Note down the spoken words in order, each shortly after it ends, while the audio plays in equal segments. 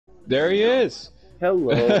There he is.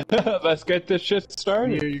 Hello. Let's get this shit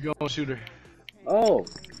started. Here you go, shooter. Oh,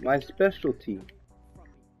 my specialty.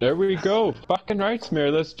 There we go. Fucking right,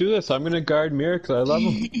 Smear. Let's do this. I'm gonna guard Mir because I love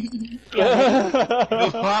him.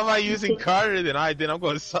 Why am I using Carter then? I'm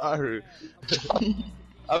going Saru.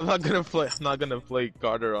 I'm not gonna play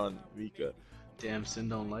Carter on Mika. Damn, Sin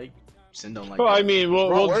don't like. Well, I mean,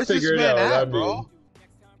 we'll figure it out. At, bro?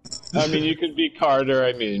 I mean, you could be Carter.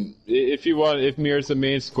 I mean, if Mir's the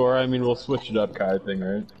main scorer, I mean, we'll switch it up, kind of thing,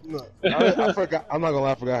 right? No, I forgot. I'm not gonna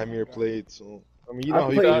lie. I forgot how Mir played. So I mean, you know,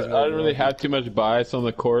 I don't really have too much bias on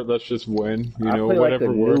the court. Let's just win. You know, whatever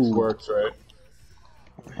like works, right?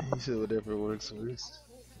 You said whatever works.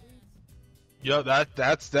 Yo,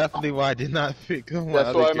 that's definitely why I did not pick him.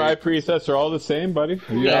 That's why my presets are all the same, buddy.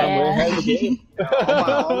 Yeah. I'm way ahead of the game.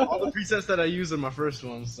 all the presets that I used are my first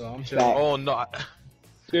ones, so I'm chilling. Oh no.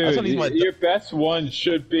 Dude, your best one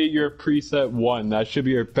should be your preset one. That should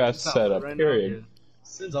be your best setup, right period. Now, yeah.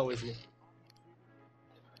 Sin's always good.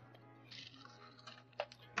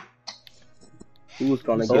 Who's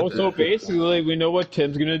gonna get So basically, we know what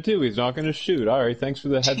Tim's gonna do. He's not gonna shoot. Alright, thanks for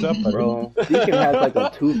the heads up, buddy. Bro, Deacon has like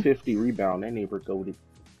a 250 rebound. That neighbor goated.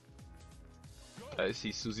 Let's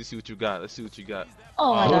see, Susie, see what you got. Let's see what you got.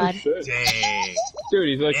 Oh my god. Shit. Dang. Dude,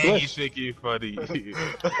 he's like, Dang, he's thinking funny. What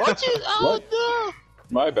you? Oh no.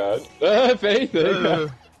 My bad. If anything. I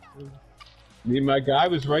mean, my guy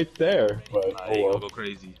was right there, but I ain't gonna go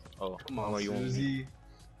crazy. Oh, Come on, Susie.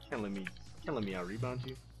 Can't let me out rebound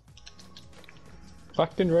you.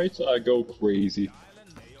 Fucking right, so I go crazy.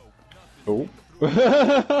 Oh.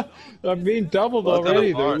 I'm being doubled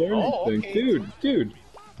already. They're learning things. Dude.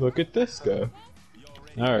 Look at this guy.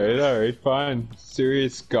 Alright, fine.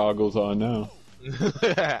 Serious goggles on now.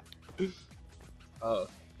 Oh,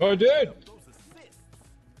 dude!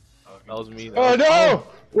 that was me. Oh no!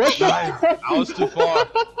 What the? I was too far.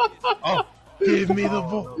 Oh, give me the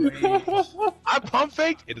ball. I pump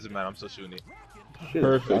faked. It doesn't matter. I'm still shooting it.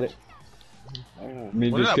 Perfect. I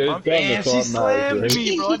mean, just get it done. Man, That's all she that matters, slammed right?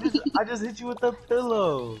 me, bro. I just hit you with the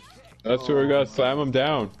pillow. That's where we gotta slam him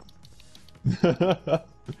down.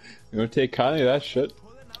 You don't take kindly to that shit.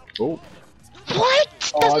 Oh. What?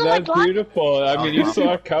 Oh, not that's my block? beautiful. I mean, you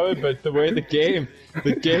saw it coming, but the way the game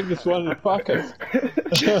just wanted to fuck us.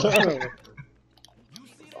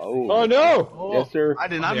 Oh no! Yes, sir. I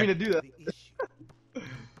did not mean to do that.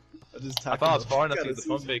 I thought I was far enough to get the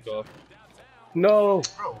pump fake off. No.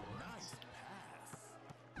 Bro.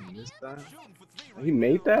 This time? He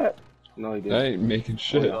made that? No, he didn't. I ain't making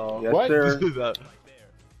shit. Yes, What? sir.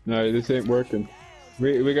 No, this ain't working.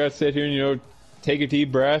 We gotta sit here and, you know, take a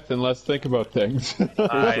deep breath and let's think about things.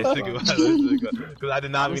 Alright, think about it. Because I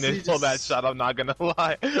did not mean to pull that shot, I'm not gonna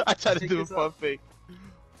lie. I tried to do a pump fake.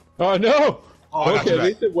 Oh no! Oh, Okay, at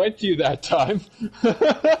least it went to you that time.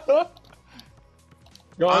 Oh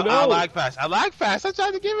no! I lag fast. I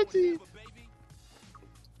tried to give it to you.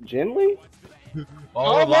 Gently?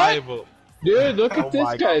 Oh, reliable. Dude, look at this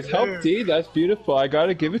my guy's God. help D. That's beautiful. I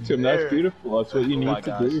gotta give it to him. That's beautiful. That's what you need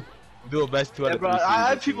to do. Do a best 2 out Yeah, of 3 bro, I seasons.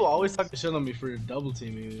 had people always talk shit on me for double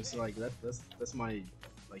teaming. It's like that's my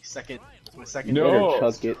second. That's my second. No.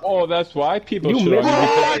 Chuck it. Oh, that's why people You should missed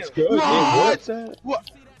That's good. What?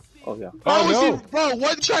 What? Oh, yeah. Bro, no. Bro,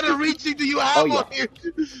 what kind of reaching do you have Oh, yeah. on here?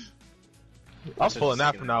 I was pulling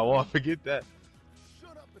that from now on. Forget that.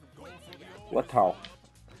 What towel?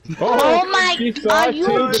 Oh my he saw god, it you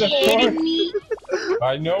too, are but of kidding course. me?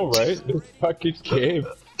 I know, right? This fucking game.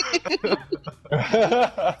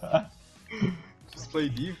 Just play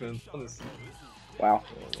defense, honestly. Wow.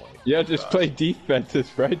 Yeah, just play defense,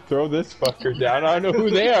 is right? Throw this fucker down. I don't know who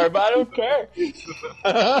they are, but I don't care.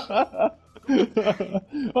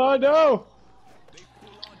 Oh no!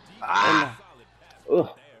 Ugh.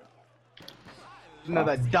 You know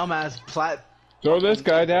that dumbass plat. Throw this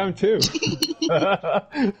guy down too.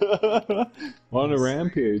 On a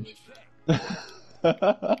rampage.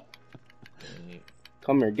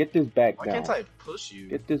 Come here, get this back Why down. can't I push you?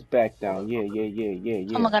 Get this back down. Yeah.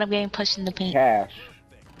 Oh my god, I'm getting pushed in the paint. Cash.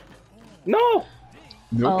 No!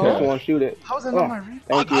 No Oh. Just cash. want to shoot it. How's that Oh, not my rebound?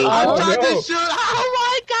 thank you. I Oh, tried no. to shoot. Oh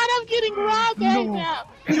my god, I'm getting robbed right now.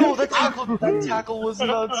 Yo, that tackle was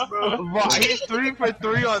nuts, bro. Right, he's 3 for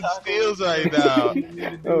 3 on steals right now.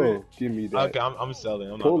 Oh, give me that. Okay, I'm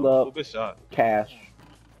selling. I'm Pull not up. Good shot. Cash.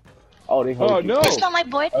 Oh, they Oh hold you. no! Pushed on my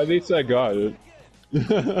board. At least I got it.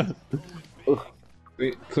 Ugh.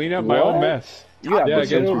 Clean up my own What? mess. You got Yeah, push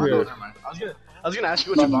get it over over. here. I was gonna ask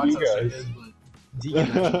you what your Fuck box you set guys. is, but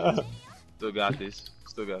Deacon. Still got this.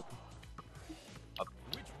 Still got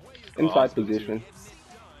Inside position.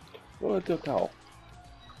 Oh, it's a towel.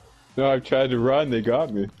 No, I've tried to run, they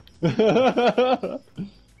got me.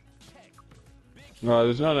 No,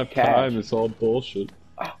 there's not enough Catch. time. It's all bullshit.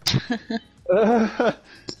 Alright,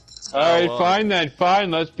 fine then.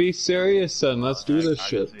 Fine. Let's be serious then. Let's do this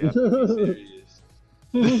shit.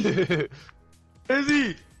 Where is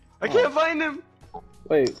he? I can't find him.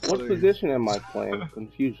 Wait, what position am I playing?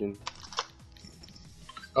 Confusion.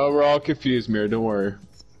 Oh, we're all confused, Mir. Don't worry.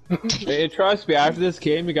 Hey, trust me. After this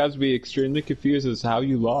game, you guys will be extremely confused as to how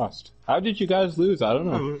you lost. How did you guys lose? I don't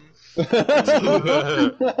know.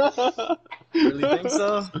 Really think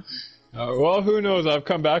so? Well, who knows? I've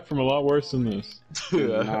come back from a lot worse than this.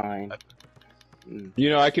 9. You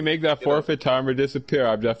know, I can make that forfeit timer disappear.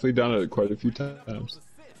 I've definitely done it quite a few times.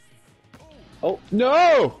 Oh.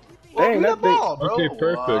 No! Dang, that thing. Ball, bro. Okay,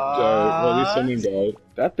 perfect. Well, at least someone got it.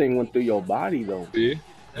 That thing went through your body, though. See?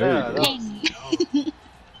 There you go.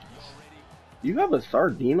 You have a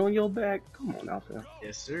sardine on your back? Come on out there.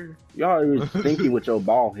 Yes, sir. Y'all are stinky with your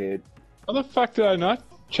ball head. How the fuck did I not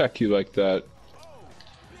check you like that?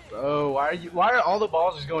 Bro, why are all the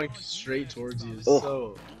balls just going straight towards you? It's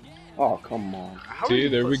so. Oh, come on. See,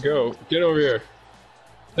 there we go. Get over here.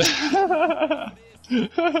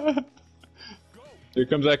 Here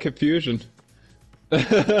comes that confusion.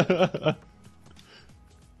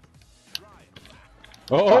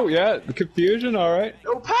 Oh, yeah, the confusion, alright.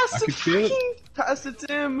 No, pass I can feel it. Pass it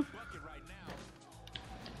to him.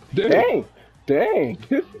 Dude. Dang! Dang!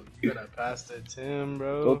 Good, I passed it to him,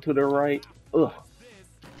 bro. Go to the right. Ugh.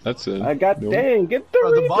 That's it. I got Nope. dang. Get the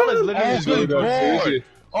Bro, the ball is rebound. literally just going Susie. forward.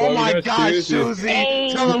 Oh Well, my we got gosh, Susie. Susie!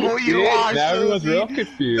 Hey. Tell them who you are, Now everyone's Susie! real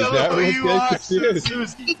confused. Tell Now them who everyone's you are, getting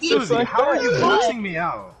confused. Susie, like how are that. you boxing me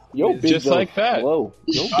out? Yo, Big Just Joe like that. slow.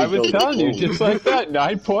 Yo, I Big was Joe telling you, slow. just like that.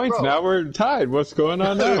 9 points. Bro. Now we're tied. What's going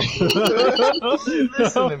on now?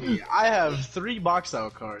 Listen to me. I have 3 box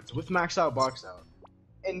out cards with max out box out,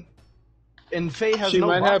 and Faye has She no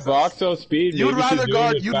might have box out speed. You'd Maybe she's rather doing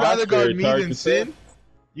guard it you'd rather faster. guard It's me hard than to say. Sin?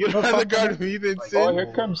 You'd rather guard me than Oh, Sin?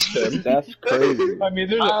 here comes Tim. That's crazy. I mean,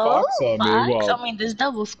 there's a Oh, fox on me. fox. Well, I mean, there's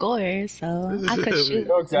double scores, so I could shoot.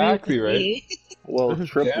 Oh, exactly, really Well,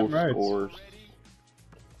 triple Damn right. scores.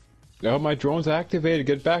 oh, my drone's activated.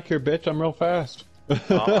 Get back here, bitch. I'm real fast. Oh,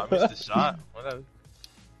 I missed the shot. Whatever.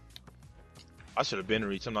 I should have been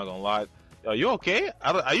reached. I'm not gonna lie. Are you okay?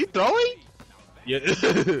 Are you throwing? Yeah.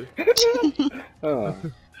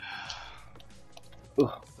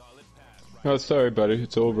 Oh, sorry, buddy.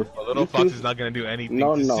 It's over. A little fox is not gonna do anything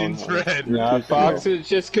No, to no, Sin's no. friend. Nah, Fox is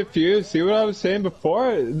just confused. See what I was saying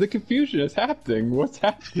before? The confusion is happening. What's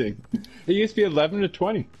happening? It used to be 11 to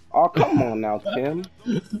 20. Oh, come on now, Tim.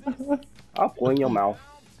 I'll pull in your mouth.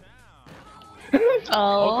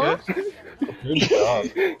 Oh, Good job.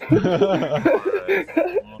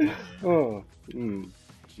 Oh,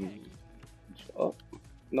 oh,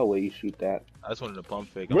 no way you shoot that. I just wanted to pump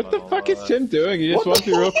fake. What the fuck is Tim doing? He just wants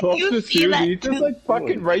to be real close to the You see shoot. that He's just too? like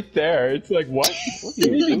fucking right there. It's like, what? What Is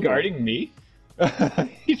are you he doing? guarding me?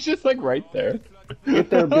 He's just like right there. Get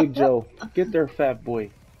there, Big Joe. Get there, fat boy.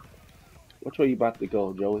 Which way you about to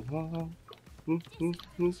go, Joey?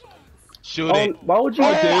 Shoot Oh, it. why would you?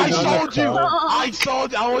 Oh, Hey, dude, I no, told you. no. I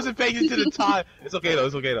told you. I wasn't paying attention to the time. It's okay though.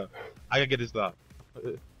 It's okay though. I can get this stop.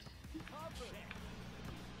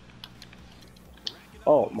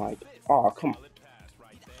 Oh my! Oh, come on!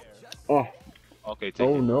 Oh, Okay, take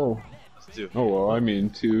Oh it. no. Let's do it. Oh well, I mean,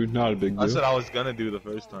 2, not a big I deal. said I was gonna do the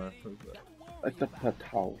first time. like the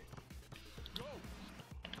patal.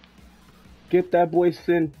 Get that boy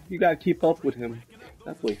Sin. You gotta keep up with him.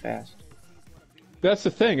 That boy fast. That's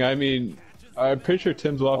the thing. I mean, I'm pretty sure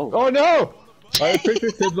Tim's a lot. Oh. Oh no! I'm pretty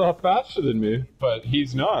sure Tim's a lot faster than me, but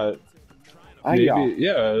he's not. Maybe,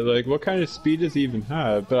 yeah. Like, what kind of speed does he even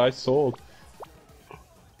have? But I sold.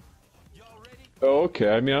 Oh, okay.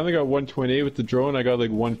 I mean, I only got 128 with the drone. I got like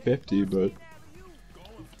 150, but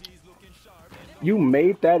You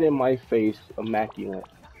made that in my face immaculate.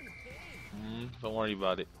 Don't worry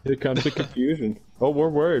about it. here comes the confusion. Oh, we're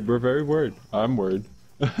worried. We're very worried. I'm worried.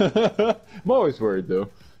 I'm always worried though.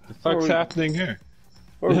 The fuck's happening here?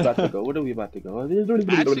 Where are we about to go? Where are we about to go?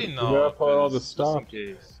 Actually, We no. gotta put all the 'cause just stuff. in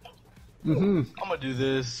case. I'm gonna do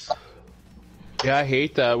this. Yeah, I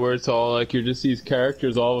hate that where it's all like you're just these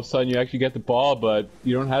characters. All of a sudden, you actually get the ball, but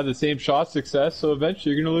you don't have the same shot success. So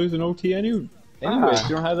eventually, you're gonna lose an OT anyways. You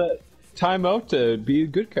don't have that timeout to be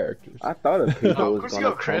good characters. I thought a Pedro Of was course you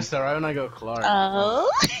gonna go Chris, come. though, right when I go Clark.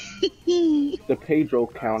 oh. The Pedro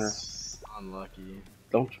counter. Unlucky.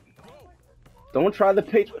 Don't try the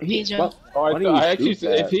Pedro. Pedro. Oh, Why didn't you I actually, shoot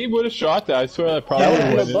that? if he would have shot that, I swear I probably That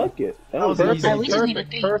would was have in a won it. bucket. That was Perfect. Yeah, we just need a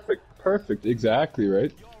Perfect, three. perfect. Exactly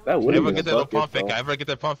right. That would have Ever been get a that little bucket. pump fake? though. Ever get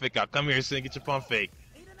that pump fake out? Come here, Sin. Get your pump fake.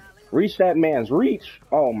 Reach that man's reach.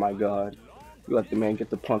 Oh my god. You let the man get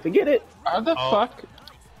the punt and get it. How the fuck?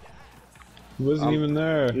 He wasn't even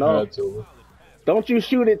there. No. It's over. Don't you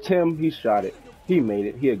shoot it, Tim. He shot it. He made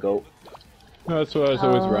it. He a goat. That's why I was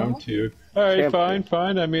always round 2. Alright, Champion.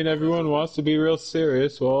 fine. I mean, everyone wants to be real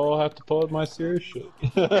serious, well, I'll have to pull out my serious shit.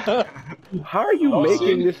 How are you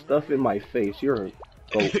making this stuff in my face? You're a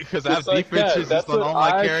goat. Because I have Like defenses that's on what all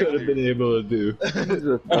my I could have been characters. able to do. He's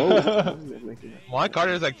a goat. My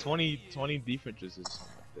Carter is like 20 defenses or something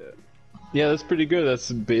like that. Yeah, that's pretty good. That's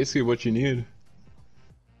basically what you need.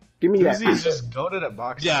 Give me that. Susie is just goated at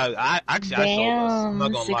box. Yeah, I sold us. I'm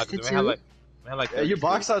not Damn, gonna lie, 'cause 62. we had like Yeah, your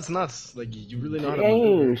box out's nuts. Like you really know how to Dang,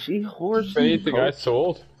 maneuver. she horsey. If anything, I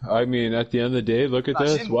sold. I mean, at the end of the day, look at Nah,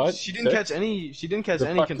 this. What? She didn't catch any. She didn't catch The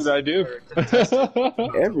any. fuck did I do?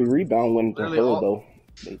 Every rebound went to her Literally all- though.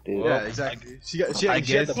 They did. Yeah, exactly. She had the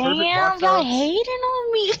guess- perfect Damn, box y'all outs. hating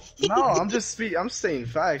on me. No, I'm saying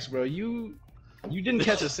facts, bro. You didn't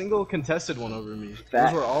catch a single contested one over me.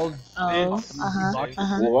 Facts. Those were all. Oh,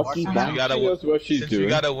 Lucky Since bounce. we gotta, She knows what she's since doing. we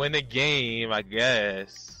gotta win a game, I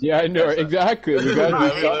guess. Yeah, I know exactly. We gotta Nah,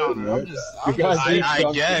 do something, I'm right? just- We gotta do I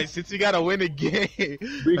something. guess since we gotta win a game,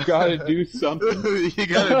 We gotta do something. you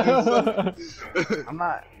gotta do something. I'm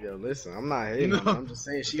not. Yo, listen. I'm not hating. on her. I'm just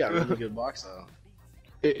saying she got really good box out.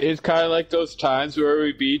 It's kind of like those times where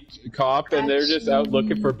we beat Comp and they're just out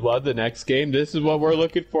looking for blood the next game. This is what we're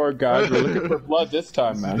looking for, guys. We're looking for blood this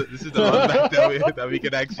time, man. This is the one that we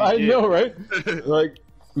can actually. I get. know, right? Like,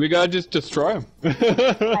 we gotta just destroy him.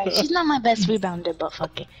 Right, she's not my best rebounder, but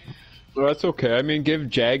fuck it. Well, that's okay. I mean, give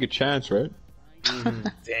Jag a chance, right?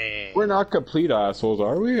 Dang. We're not complete assholes,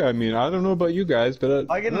 are we? I mean, I don't know about you guys, but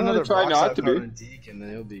I get I'm another gonna try box not out to card be. in Deke, and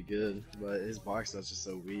then it'll be good. But his box out's just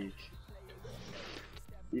so weak.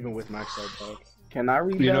 Even with maxed out box. Can I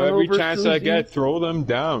rebound You know, every over chance Susie? I get, throw them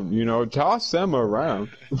down. You know, toss them around.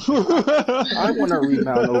 I want to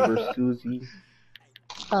rebound over Susie.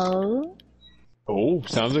 Oh, Oh,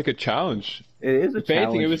 sounds like a challenge. It is a If anything,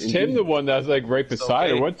 challenge. it was Tim indeed. the one that's like right beside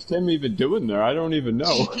her. okay. What's Tim even doing there? I don't even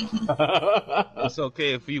know. It's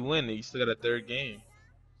okay if we win. You still got a third game.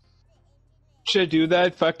 Should I do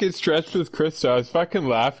that fucking stretch with Krista? I was fucking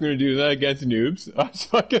laughing to do that against noobs. I was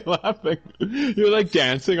fucking laughing. You're like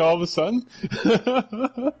dancing all of a sudden.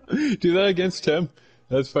 Do that against Tim.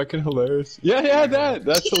 That's fucking hilarious. Yeah,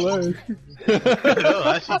 that's hilarious. No,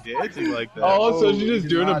 actually dancing like that. All of a sudden, Oh, she's just you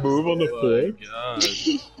doing a not- move on the floor.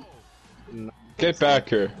 God. Get back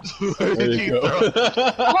here. There you go.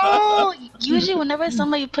 oh! Usually, whenever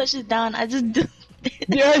somebody pushes down, I just do.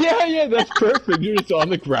 Yeah, that's perfect. You're just on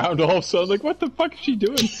the ground all of a sudden, like, what the fuck is she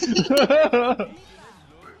doing?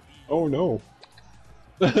 Oh no.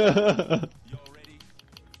 I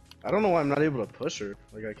don't know why I'm not able to push her.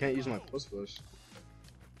 Like I can't use my push. It's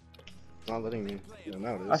not letting me. Yeah,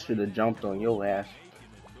 now it I is. should have jumped on your ass.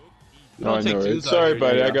 No, I take know. twos Right? Sorry, out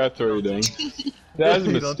buddy. here, I yeah. gotta throw you down. That was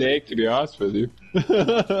a You don't mistake, to be honest with you.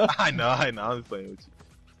 I know. I'm playing with you.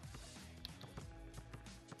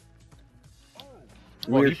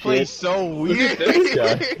 Well, Weird he plays shit. so Look weird. at this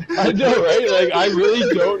guy. I know, right? Like, I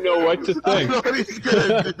really don't know what to I think. know what he's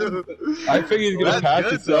gonna do. I think he's gonna That's pass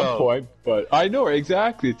good, at some though. point, but I know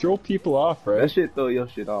exactly. Throw people off, right? That shit throw your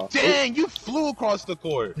shit off. Dang, you flew across the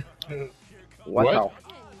court. Wow.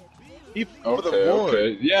 He flew over the board.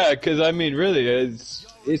 Okay. Yeah, because I mean, really, it's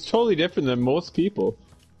totally different than most people.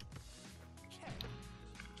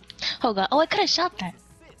 Oh god! Oh, I could have shot that.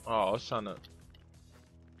 Oh, I was trying to.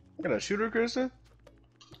 You got a shooter, Kristen?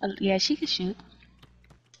 Yeah, she could shoot.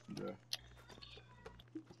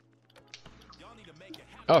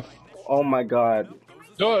 Oh, Oh my god.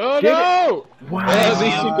 oh Get no! Wow. At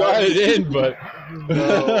least you got it in, but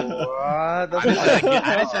What? That's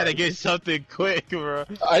I just had to get something quick, bro.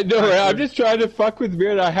 I know, right? I'm just trying to fuck with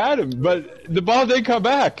Beard. I had him, but the ball didn't come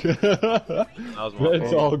back. That was my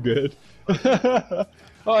That's fault. all good.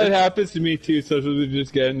 Oh, it happens to me too. Sometimes we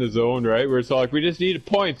just get in the zone, right? Where it's all like, we just need a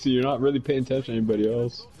point, so you're not really paying attention to anybody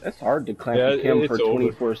else. That's hard to clamp Yeah, him it's for over.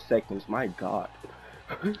 24 seconds. My god.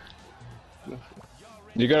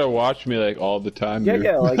 You gotta watch me like all the time. Yeah, dude.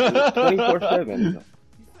 yeah, like 24/7.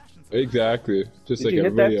 Exactly. Just Did like you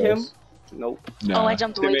hit that, everybody Tim? else. Nope. Nah, Oh, I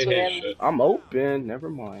jumped Tim way ain't too hit early. shit. I'm open. Never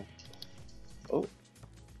mind.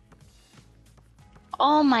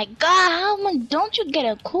 Oh my god! Don't you get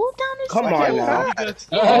a cooldown or Come something? on now.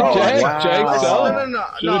 Oh, Jag, wow. Jag No, selling. no,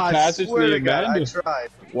 Should've I passed it to swear the to God, I Amanda. tried.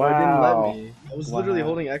 Wow. It didn't let me. I was literally Wow.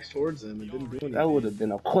 holding X towards him. It didn't do anything. That would have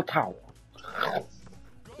been a kotal.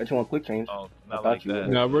 Bet you want quick change? Oh, I not thought like you that.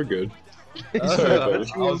 would. No, we're good. I Sorry, buddy.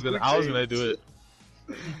 was gonna do it.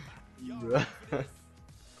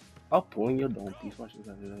 I'll pull in your donkeys. Watch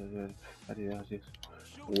this.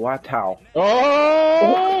 Wow.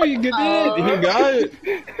 Oh, you get it! He got it!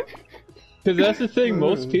 Because that's the thing,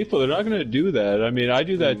 most people, they're not going to do that. I mean, I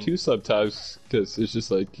do that too sometimes, because it's just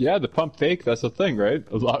like, yeah, the pump fake, that's the thing, right?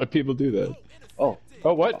 A lot of people do that. Oh.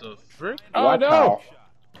 Oh, what? The frick? Oh, no!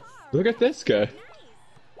 Look at this guy.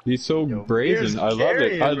 He's so brazen. I love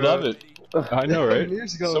it. I love it. I know, right?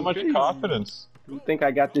 So much confidence. You think I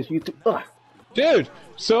got this YouTube? Ugh. Dude,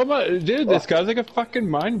 so much. Dude, this guy's like a fucking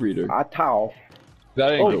mind reader. Wow.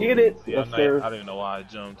 That ain't Oh, good. hit it. Yeah, Yes, I sir. don't even know why I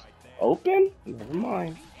jumped. Open? Never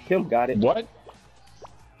mind. Tim got it. What?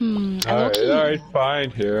 Alright, fine.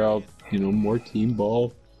 Here, I'll, more team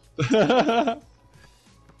ball.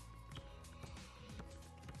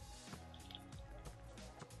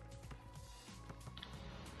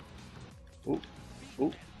 Ooh.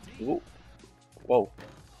 Whoa.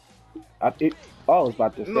 I was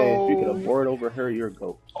about to say, if you could have bored over her, you're a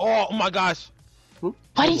goat. Oh my gosh!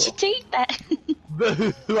 Why did you take that?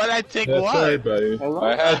 Why did I take That's what? sorry, buddy. Hello?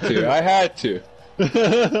 I had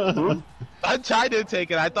to. I tried to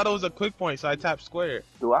take it. I thought it was a quick point, so I tapped square.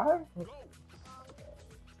 Do I?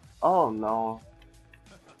 Oh, no.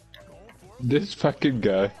 This fucking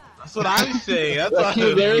guy. That's what I'm saying. That's Like, what he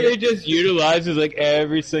literally just utilizes like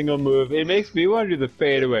every single move. It makes me want to do the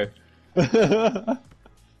fadeaway.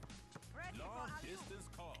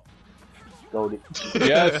 Goated.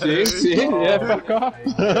 Yeah, see? Yeah, fuck off.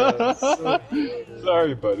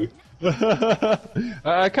 Sorry, buddy.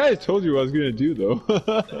 I kind of told you what I was going to do,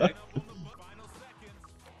 though.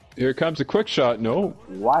 Here comes a quick shot. No.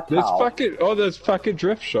 What? This fucking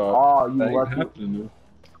drift shot. Oh, you That ain't lucky. happening,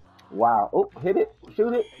 Wow. Oh, hit it.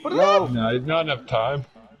 Shoot it. No. though. Nah, not enough time.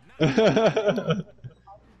 I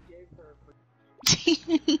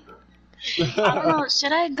don't know.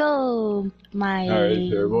 Should I go my Alright,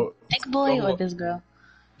 here, well, big boy or this girl?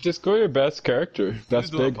 just go your best character. That's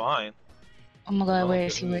He's doing big. fine. Oh my god, where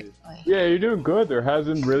is he? Wait. Yeah, you're doing good. There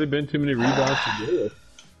hasn't really been too many rebounds to do it.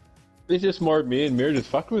 It's just more me and Mir just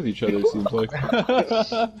fucking with each other, it seems like.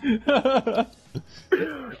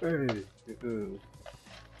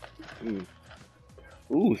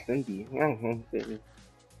 Ooh, Cindy.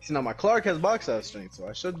 See, now my Clark has box out strength, so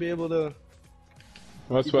I should be able to.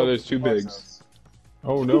 That's keep why up there's with two the box bigs. outs.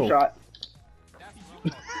 Oh Two no. shot.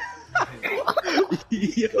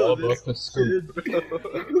 All about the scoop.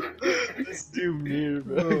 This dude Mir,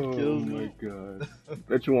 bro. Oh Kills my me. god.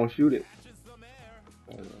 Bet you won't shoot it.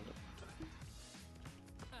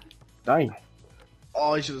 Dang.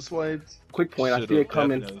 Oh, he should have swiped. Quick point. I see Should've it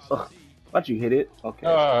coming. definitely. Ugh. Thought you hit it. Okay.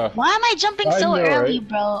 Why am I jumping I so know, early, right?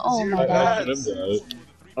 bro? Oh my I god. him got it.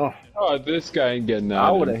 Oh. Oh, this guy ain't getting that. I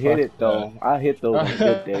would have hit it though. I hit those on a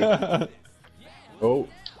good day. Oh.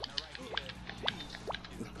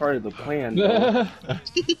 It's part of the plan. Though.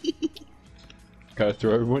 Gotta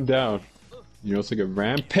throw everyone down. It's like a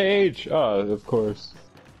rampage. Oh, of course.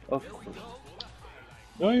 Oh.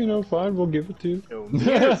 No, fine. We'll give it to you. Yo,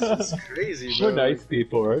 Mir's crazy, bro. We're nice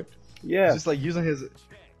people, right? Yeah. He's just like using his.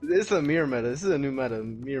 This is a mirror meta. This is a new meta.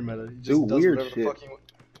 Mirror meta. He just Do does weird whatever shit. the fuck he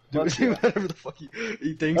wants. Do whatever the fuck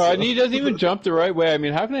he thinks. And he doesn't even jump the right way. I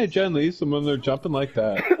mean, how can I Gen lead someone when they're jumping like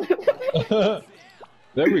that?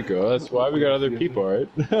 There we go. That's why we got other people, right?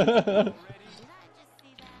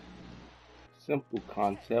 Simple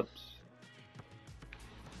concepts.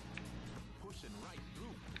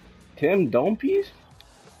 Tim Dome piece?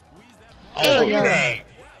 Oh, yeah.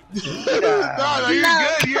 No,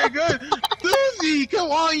 you're good. Susie, come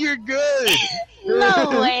on, you're good.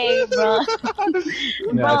 No way, bro.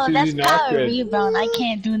 Nah, Bro, that's Susie's not not a good. rebound. I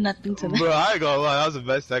can't do nothing to that. Bro, I ain't gonna lie, that was the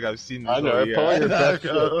best tag I've seen. I know, this I whole pull your year. best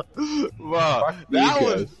shit. Wow, Fuck that you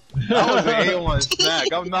was an A1 snack.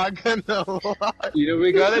 I'm not gonna lie.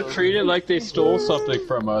 We gotta treat it like they stole something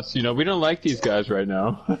from us. We don't like these guys right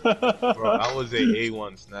now. Bro, that was a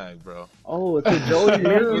A1 snack, bro. Oh, it's a Joey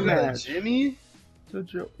mirror You got match. Jimmy?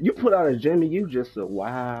 You put out a Jimmy, you just a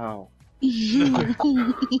wow.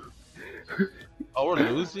 Oh, we're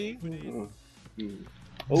losing?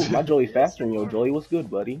 Oh, my Joey faster than your Joey. What's good,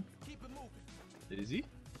 buddy? Is he?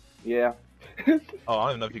 Yeah. Oh, I don't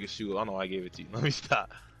even know if you can shoot. I don't know why I gave it to you. Let me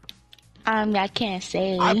stop. I can't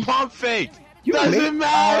say. I pump faked. You Doesn't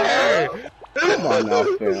matter. Come on now,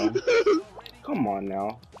 fam. Come on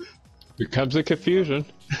now. Here comes the confusion.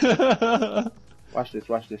 Watch this,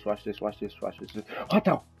 watch this, watch this, watch this, watch this. What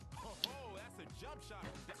the?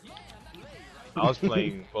 I was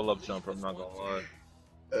playing pull-up jumper. I'm not gonna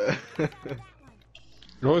lie.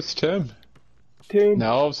 No, it's Tim. Tim.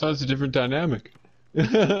 Now all of a sudden it's a different dynamic.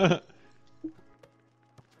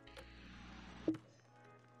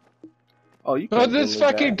 Oh, you Oh, can't this do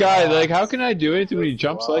fucking that. guy, like, how can I do anything when he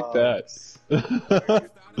jumps like that?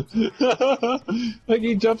 Like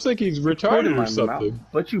he jumps like he's retarded or something.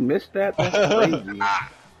 But you missed that? That's crazy.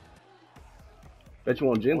 Bet you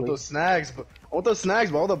won't I want gently. those snags, but all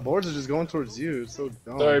the boards are just going towards you. It's so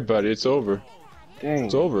dumb. Sorry, buddy, it's over. Dang.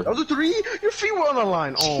 It's over. That was a 3? Your feet were on the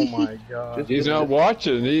line. Oh my god. He's not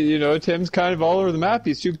watching. You know, Tim's kind of all over the map.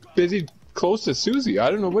 He's too busy close to Susie.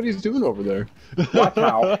 I don't know what he's doing over there. Watch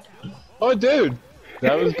out. Oh, dude.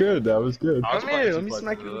 That was good. That was good. Come here, let me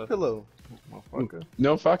smack you with a pillow. Motherfucker.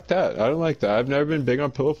 No, fuck that. I don't like that. I've never been big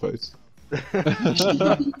on pillow fights.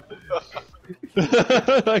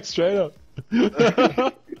 Like, straight up.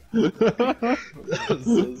 That's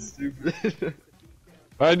so stupid.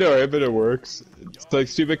 I know, right? But it works. It's like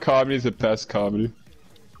stupid comedy is the best comedy.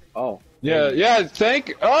 Oh. Yeah, yeah,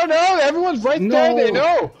 oh no, everyone's right there, they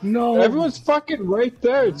know! No. Everyone's fucking right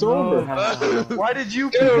there, it's over. Why did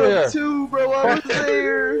you Get pick over up here. 2, bro? I was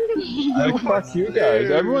there. Like, fuck you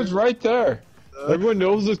guys, everyone's right there. Everyone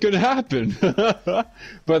knows what's gonna happen.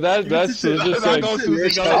 But that's just like...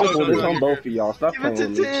 It's on both of y'all. Stop Give it playing to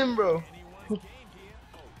with me. Tim, bro.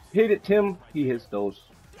 Hit it, Tim. He hits those.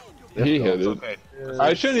 He hit it. Okay.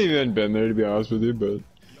 I shouldn't even been there, to be honest with you, but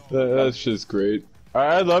that's just great.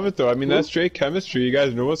 I love it though. I mean, that's straight chemistry. You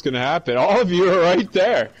guys know what's gonna happen. All of you are right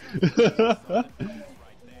there.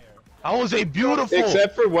 That was a beautiful.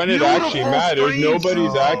 Except for when it actually matters, freeze.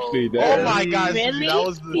 nobody's actually there. Oh my god, Really? that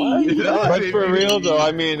was the. But for real though,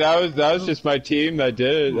 I mean, that was just my team that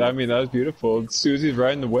did it. I mean, that was beautiful. Susie's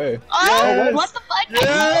right in the way. Oh, Yes. what the fuck?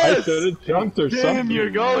 I should have jumped or Tim, something. you're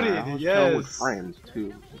goated. I was Yes. with friends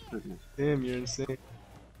too. Tim, you're insane.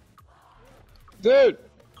 Dude,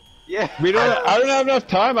 Yeah. I don't have enough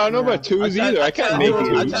time. I don't know about twos either. I can't make I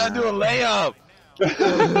twos. tried to do a layup.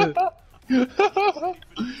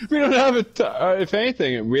 We don't have if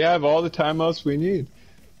anything, we have all the timeouts we need.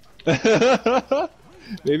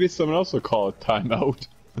 Maybe someone else will call it timeout.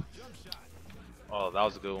 Oh, that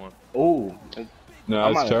was a good one. Oh. No,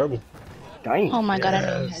 I'm that's out. terrible. Dang. Oh my god, I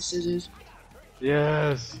know he has scissors.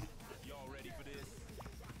 Yes.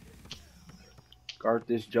 Guard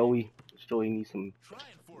this, Joey. Joey needs some.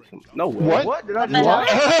 No way. What? What did I do? What?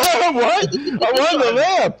 What? I won the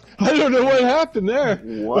layup. I don't know what happened there.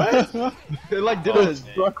 What? It like did a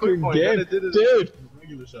Fucking quick point, game, then it did a dude.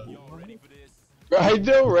 regular shot. I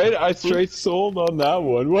know, right? I straight sold on that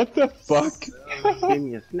one. What the fuck? Give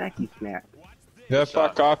me a snacky snack. Yeah,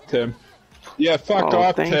 fuck off, Tim. Yeah, fuck Oh,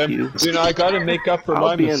 off, thank Tim. you. You know, I gotta make up for I'll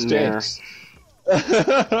my be in there. mistakes.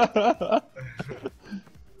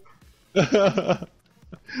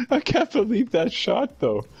 I can't believe that shot,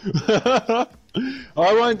 though. All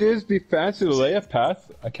I want to do is be fancy with the layup pass.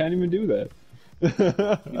 I can't even do that.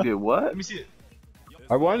 You did what? Let me see it.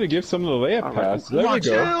 I wanted to give some of the layup All right. pass. There we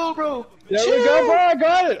go. Chill, bro. There we go, bro. I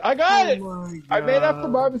got it. I got it. my I made up for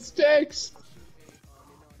God. my mistakes.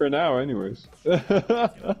 For now, anyways.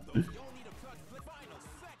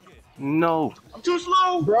 No. I'm too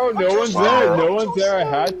slow. Bro, no one's there. No one's there. I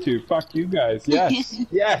had to. Fuck you guys. Yes.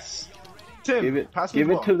 Yes. Tim, Give it. pass me Give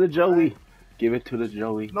the it ball. to the Joey. Give it to the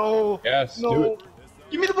Joey. No. Yes. No. Do it.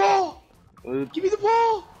 Give me the ball. Give me the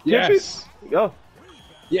ball. Yes. Go.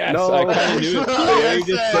 Yes. No. I kind of knew it. Yeah, you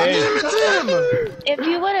just saying. Tim. If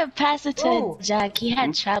you would have passed it to Oh. Jack, he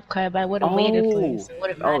had trap card, but I would have waited for you. So it would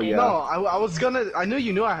have Oh, mattered. yeah. No, I was gonna. I knew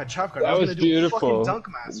you knew I had trap card. That I was was gonna do a beautiful. fucking dunk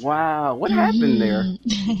master. Wow. What happened there?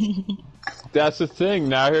 That's the thing.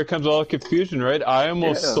 Now here comes all the confusion, right? I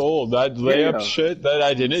almost Yeah. sold that layup Yeah. shit that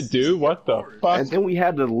I didn't do. What the fuck? And then we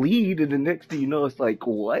had the lead, and the next thing you know, it's like,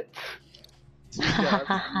 what?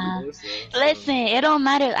 Listen, it don't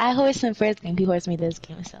matter. I horsed him first game. He horsed me this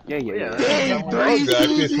game, so. Yeah, yeah, yeah.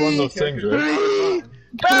 Exactly. It's one of those things, right?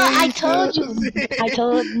 Bro, I told you.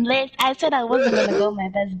 I said I wasn't gonna go my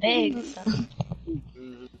best big. So.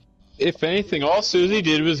 If anything, all Susie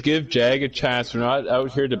did was give Jag a chance. We're not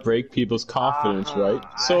out here to break people's confidence, right?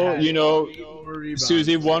 So, you know,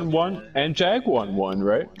 Susie won one and Jag won one,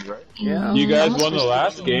 right? Yeah. You guys won the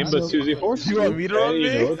last game, but Susie horsed You want me to run you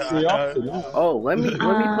me? know, it's the opposite. Yeah. Oh, let me play big.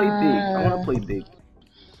 I want to play big.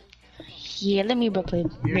 Yeah, let me play.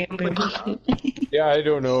 Yeah, I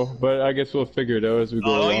don't know, but I guess we'll figure it out as we go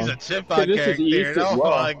Oh, along. he's a chip Okay, on this is character. East as Oh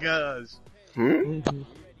well. my gosh. Hmm?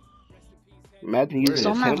 Imagine using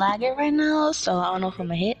So I'm a not temp. lagging right now, so I don't know if I'm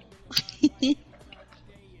gonna hit.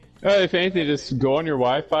 If anything, just go on your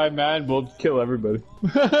Wi-Fi, man. We'll kill everybody.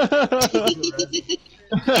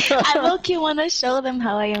 I low-key want to show them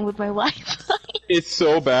how I am with my Wi-Fi. It's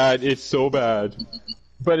so bad. It's so bad.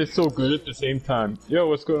 But it's so good at the same time. Yo,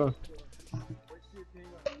 what's going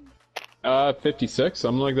on? 56,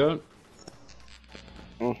 something like that.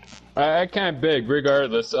 Mm. I can't big,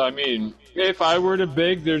 regardless. I mean, If I were to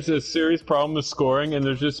big, there's a serious problem with scoring, and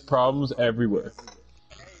there's just problems everywhere.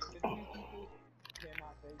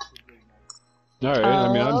 Alright,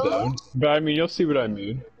 I mean, I'm down. But I mean, you'll see what I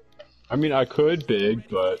mean. I mean, I could big,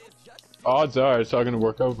 but odds are it's not going to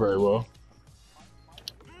work out very well.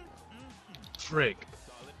 Frick.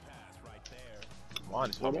 Come on,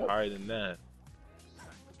 it's fucking higher than that.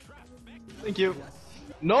 Thank you.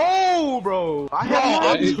 No, bro.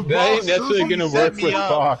 That ain't necessarily going to work with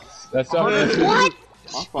Fox. That's not necessarily. What?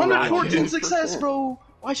 114 success, bro.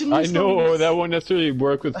 Why shouldn't I know that won't necessarily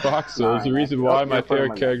work with Fox, though. It's the reason why my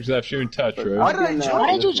favorite characters have shooting touch, right?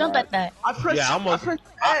 Why did you jump at that? I pressed, Yeah, almost.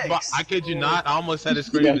 I kid you not. I almost had a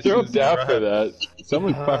screen. Yeah, throw down for that.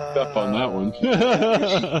 Someone fucked up on that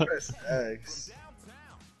one. Press X.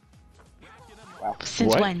 Since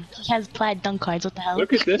What? when? He has plaid dunk cards. What the hell?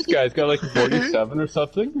 Look at this guy. He's got like 47 or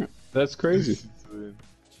something. That's crazy.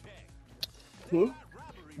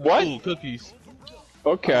 What? Ooh, cookies.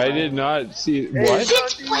 Okay, I did not see. What?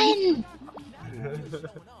 Since when?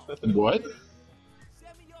 What?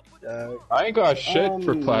 I ain't got shit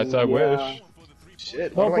for plats. I wish.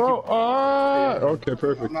 Shit. Oh, why do I bro. keep- Ah. Okay,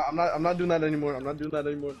 perfect. I'm not doing that anymore. I'm not doing that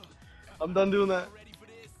anymore. I'm done doing that.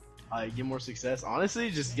 I get more success. Honestly,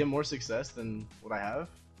 just get more success than what I have.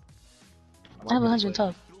 I have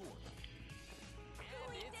 112.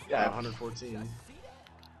 Yeah, I have 114.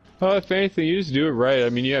 Well, if anything, you just do it right. I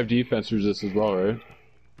mean, you have defense resist as well, right?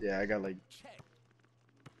 Yeah, I got like.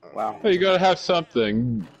 Wow. Well, you gotta have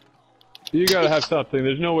something. You gotta have something.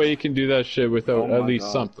 There's no way you can do that shit without Oh at my least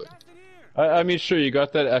God. something. I mean, sure, you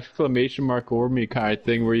got that exclamation mark over me kind of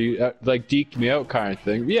thing where you, like, deked me out kind of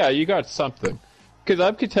thing. Yeah, you got something. Because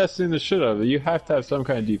I'm contesting the shit out of it. You have to have some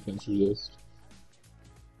kind of defense resist.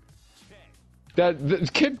 The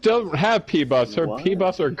kid doesn't have P-Buffs. Her What?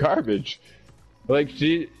 P-Buffs are garbage. Like,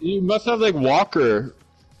 you must have, like, Walker.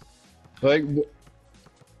 Like,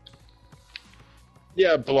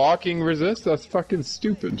 yeah, blocking resist? That's fucking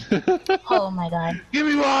stupid. Oh my god. Give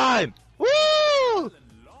me one! Woo!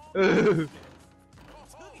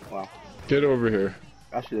 Wow. Get over here.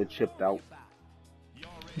 I should have chipped out.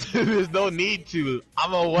 There's no need to.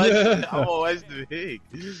 I'm a West. I'm a West big.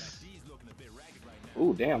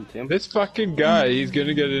 Ooh, damn, Tim. This fucking guy, he's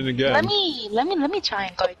gonna get in again. Let me try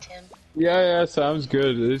and guard him. Yeah, sounds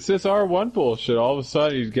good. It's this R1 bullshit. All of a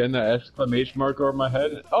sudden, he's getting that exclamation mark over my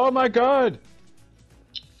head. Oh my god!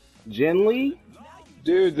 Jin Lee?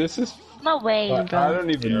 Dude, this is... No way, I bro. don't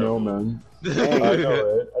even know, man. Dang, I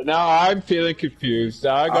know, right? Now I'm feeling confused.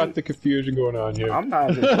 Now I got the confusion going on here. I'm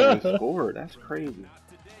not even playing score. That's crazy.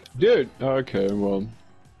 Dude, okay, well...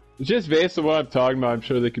 Just based on what I'm talking about, I'm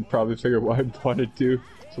sure they could probably figure out what I want to do.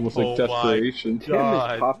 It's almost like Oh my desperation. Tim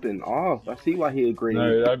is popping off. I see why he agreed.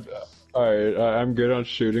 Alright, I'm good on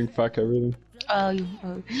shooting. Fuck everything. Oh,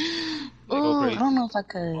 I don't know if I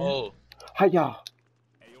could. Oh. Hiya!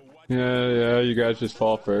 Yeah, you guys just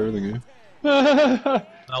fall for everything, eh?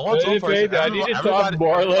 Now, once one person, I need to talk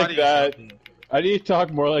more like that. I need to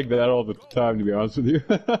talk more like that all the time, to be honest with you.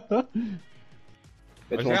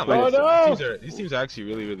 It's Oh, on place. no! These teams are actually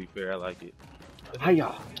really, really fair. I like it.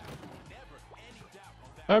 Hiya!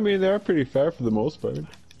 I mean, they're pretty fair for the most part.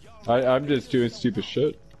 I'm just doing stupid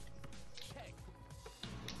shit.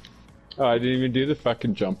 Oh, I didn't even do the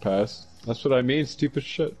fucking jump pass. That's what I mean, stupid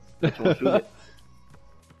shit. Don't shoot it.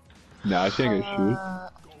 Nah, I think I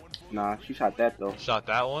shoot. Nah, she shot that though. Shot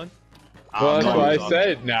that one. Well, that's know why I who's on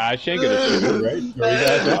said, nah, I ain't gonna shoot it, right? Throw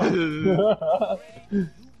you guys off.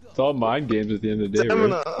 It's all mind games at the end of the day,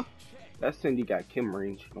 right? That Cindy got Kim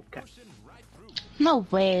range. Okay. No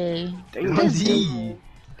way. Dang, Cindy.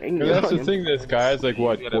 Dang, And that's the Kim. thing, this guy's like,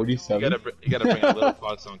 what, You gotta 47? You gotta bring a little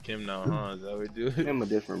fox on Kim now, huh? Is that what we do? Kim a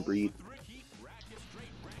different breed.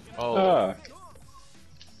 Oh. Ah.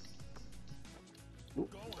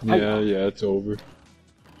 Yeah, it's over.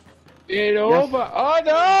 Ain't over! Oh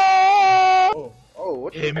no! Oh,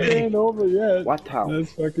 what Hit the me. It ain't over yet. What how?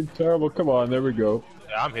 That's fucking terrible. Come on, there we go.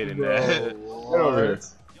 Yeah, I'm hitting that. Get over here.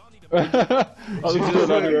 I'll just do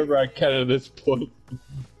it on wherever I can at this point.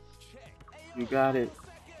 You got it.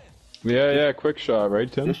 Yeah, quick shot,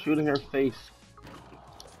 right, Tim? Just shooting her face.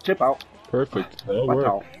 Chip out. Perfect. That'll What work.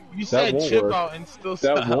 how? You That said won't chip work. out and still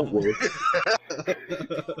That stop. won't work.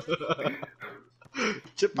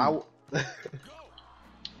 Chip out.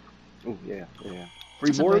 Oh yeah.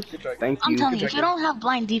 Free boards. Thank I'm you. telling you, if you don't have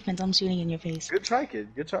blind defense, I'm shooting in your face. Good try, kid.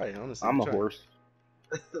 Good try, honestly. I'm a Good try. horse.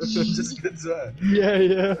 Just good try.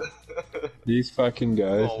 Yeah. These fucking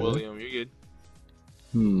guys. Oh, William, you're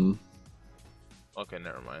good. Okay,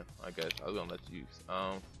 never mind. I guess I was gonna let you.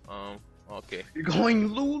 Okay. You're going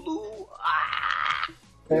Lulu. Ah!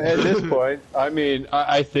 At this point, I mean,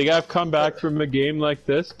 I think I've come back from a game like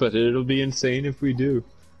this, but it'll be insane if we do.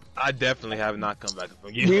 I definitely have not come back from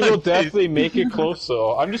a game. We like will this. definitely make it close,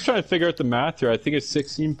 though. I'm just trying to figure out the math here. I think it's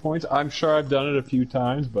 16 points. I'm sure I've done it a few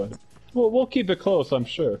times, but we'll keep it close, I'm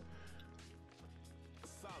sure.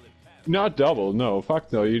 Not double, no.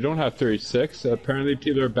 Fuck no, you don't have 36. Apparently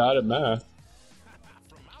people are bad at math.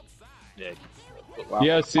 Yeah. Wow.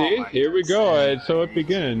 Yeah, see? Here we go, and so it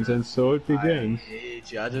begins, and so it begins. I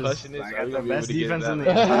hate you. I Question is, I are got we the gonna be able best to get defense that in the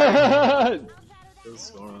back? entire Still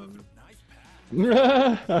scoring on me.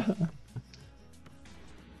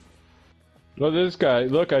 Well, this guy,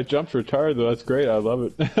 look, I jumped retarded though, that's great, I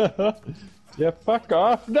love it. Yeah, fuck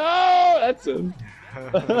off. No! That's him.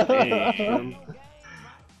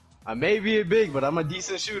 I may be a big, but I'm a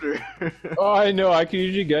decent shooter. Oh, I know, I can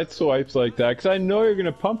usually get swipes like that, because I know you're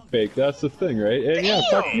gonna pump fake, that's the thing, right? And yeah,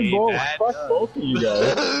 fuck you both, fuck both of you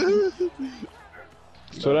guys.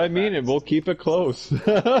 That's what I mean, and we'll keep it close.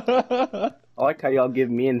 I like how y'all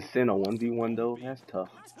give me and Sin a 1v1 though. That's tough.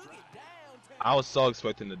 I was so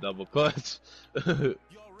expecting the double clutch.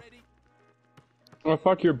 Oh,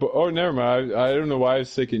 fuck your oh, never mind, I don't know why I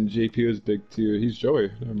was thinking JP was big too. He's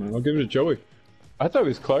Joey. Never mind, I'll give it to Joey. I thought it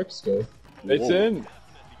was Clark's guy. It's in.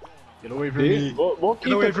 Get away from me. We'll keep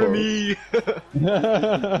Get away it from close.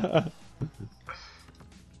 me.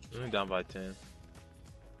 I'm down by 10.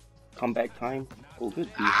 Comeback time. Oh, good.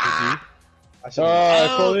 Oh, if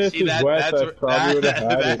only this See, was West, I probably would have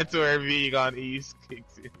had it. That's where me gone east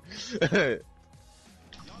kicks in.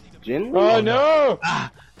 Jin? Oh no!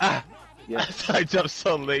 Yeah. I jumped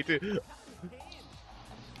so late, dude.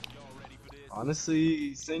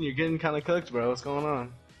 Honestly, Sin, you're getting kind of cooked, bro. What's going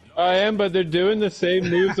on? I am, but they're doing the same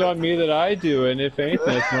moves on me that I do, and if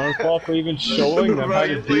anything, it's my own fault for even showing them how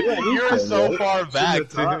to do anything. You're so right? far back,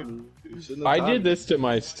 dude. I did this to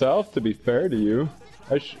myself, to be fair to you.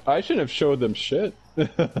 I shouldn't have showed them shit.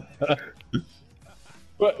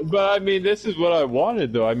 But I mean, this is what I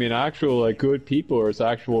wanted, though. I mean, actual like good people, or it's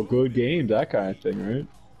actual good games, that kind of thing,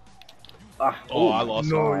 right? Oh, I lost.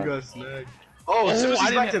 No, you got snagged. Oh,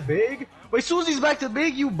 Susie's back to big? Wait, Susie's back to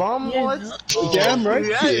big, you bum? Yeah. What? Damn right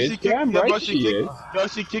Yeah, she is. Damn right she is. No,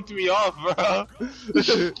 she kicked me off, bro.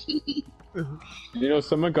 You know,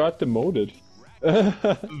 someone got demoted. Bro.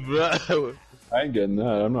 I ain't getting that.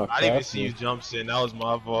 I'm not. I didn't even fast see you enough. jump in. That was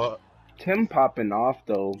my fault. Tim popping off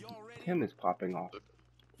though. Tim is popping off.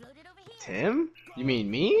 Tim? You mean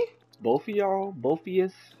me? Both of y'all, both of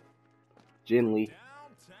yous. Jin Lee.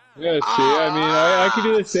 Yeah, see, I mean, I can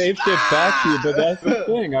do the same shit back to you, but that's the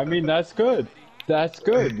thing. I mean, that's good. That's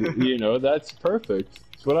good. You know, that's perfect.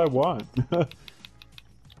 It's what I want.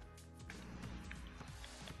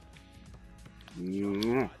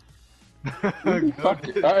 Mm. Fuck.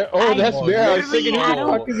 Oh, that's weird. I was thinking, who I the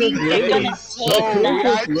don't fuck is think this they're lady? gonna So take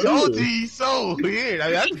I told you he's so weird. I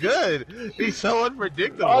mean, that's good. He's so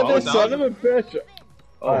unpredictable. Oh, this son of a bitch.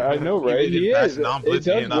 I know, right? He is. Now I'm It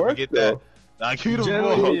blitzing him. does I work, forget though. that. Nah, cue the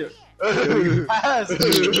Generally, ball. pass.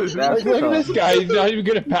 Like, look at this guy. He's not even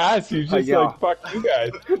gonna pass. He's just Yeah. like, fuck you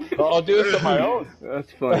guys. I'll do this on my own.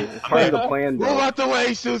 That's funny. It's part of the plan Move though. out the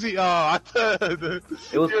way, Susie. Oh, I thought It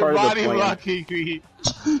was your part of the body plan. blocking me.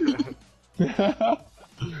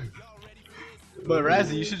 But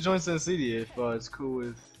Razzie, you should join SinCity if it's cool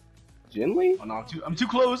with. Jin Lee? Oh no, I'm too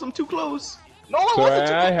close. I'm too close. No, I So wasn't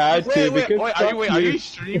too I had to Wait, because wait, fuck are you. you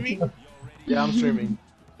streaming? Yeah, I'm streaming.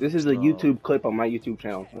 This is a YouTube clip on my YouTube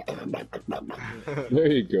channel. There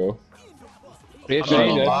you go. If Oh,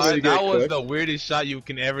 ain't, that's where you that get was cooked. the weirdest shot you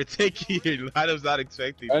can ever take here. I was not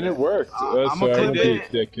expecting And that. it worked. I'ma So I don't clip be it.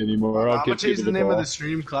 a dick anymore. I'll I'm gonna get you change to the name of ball. the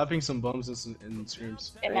stream, clapping some bums in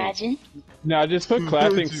streams. Imagine. Nah, just put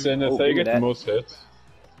clapping sin if Oh, they look get at the that. most hits.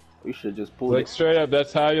 We should just pull Like it. straight up,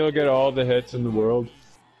 that's how you'll get all the hits in the world.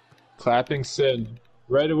 Clapping sin.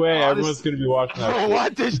 Right away, Oh, everyone's gonna be watching that. Oh, shit.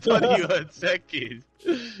 what? This took you a second.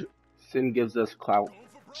 Sin gives us clout.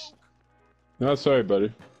 No, sorry,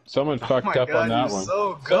 buddy. Someone Oh fucked my up God, on that you're one.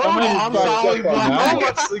 so good. Someone I'm fucked sorry, up on So that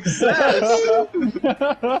much success.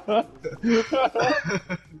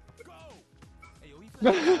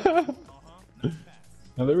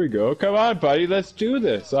 Now, there we go. Come on, buddy. Let's do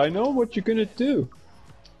this. I know what you're gonna do.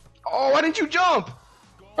 Oh, why didn't you jump?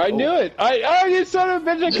 I knew it. Oh, you son of a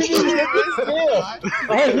bitch! I couldn't even get this deal.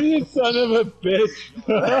 Oh, you son of a bitch!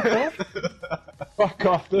 Fuck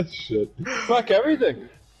off this shit. Fuck everything.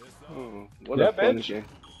 Oh, what Yeah, a fun bitch. game.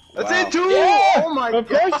 That's Wow. it too! Yeah! Oh my Of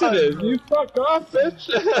god! course it is! You fuck off,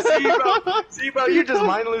 bitch! See, bro, you're just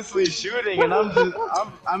mindlessly shooting, and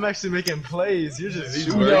I'm actually making plays. You're just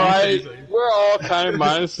shooting. We're all kind of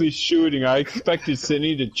mindlessly shooting. I expected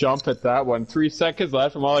Cindy to jump at that one. 3 seconds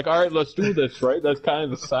left. I'm all like, alright, let's do this, right? That's kind of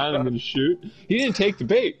the sign I'm gonna shoot. He didn't take the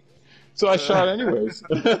bait. So I shot anyways.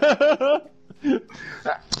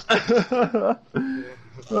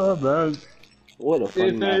 Oh man. What a fun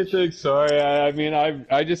If match. anything, sorry. I mean,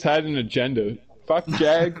 I just had an agenda. Fuck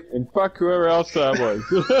Jag and fuck whoever else that was.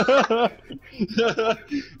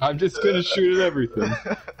 I'm just gonna shoot at everything.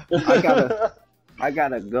 I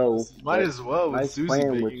gotta go. Might as well with Nice Susie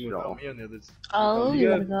playing with picking y'all. without me on the other team. Oh, You you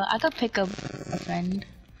got- gotta go. I could pick up a friend.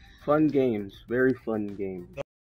 Fun games. Very fun games.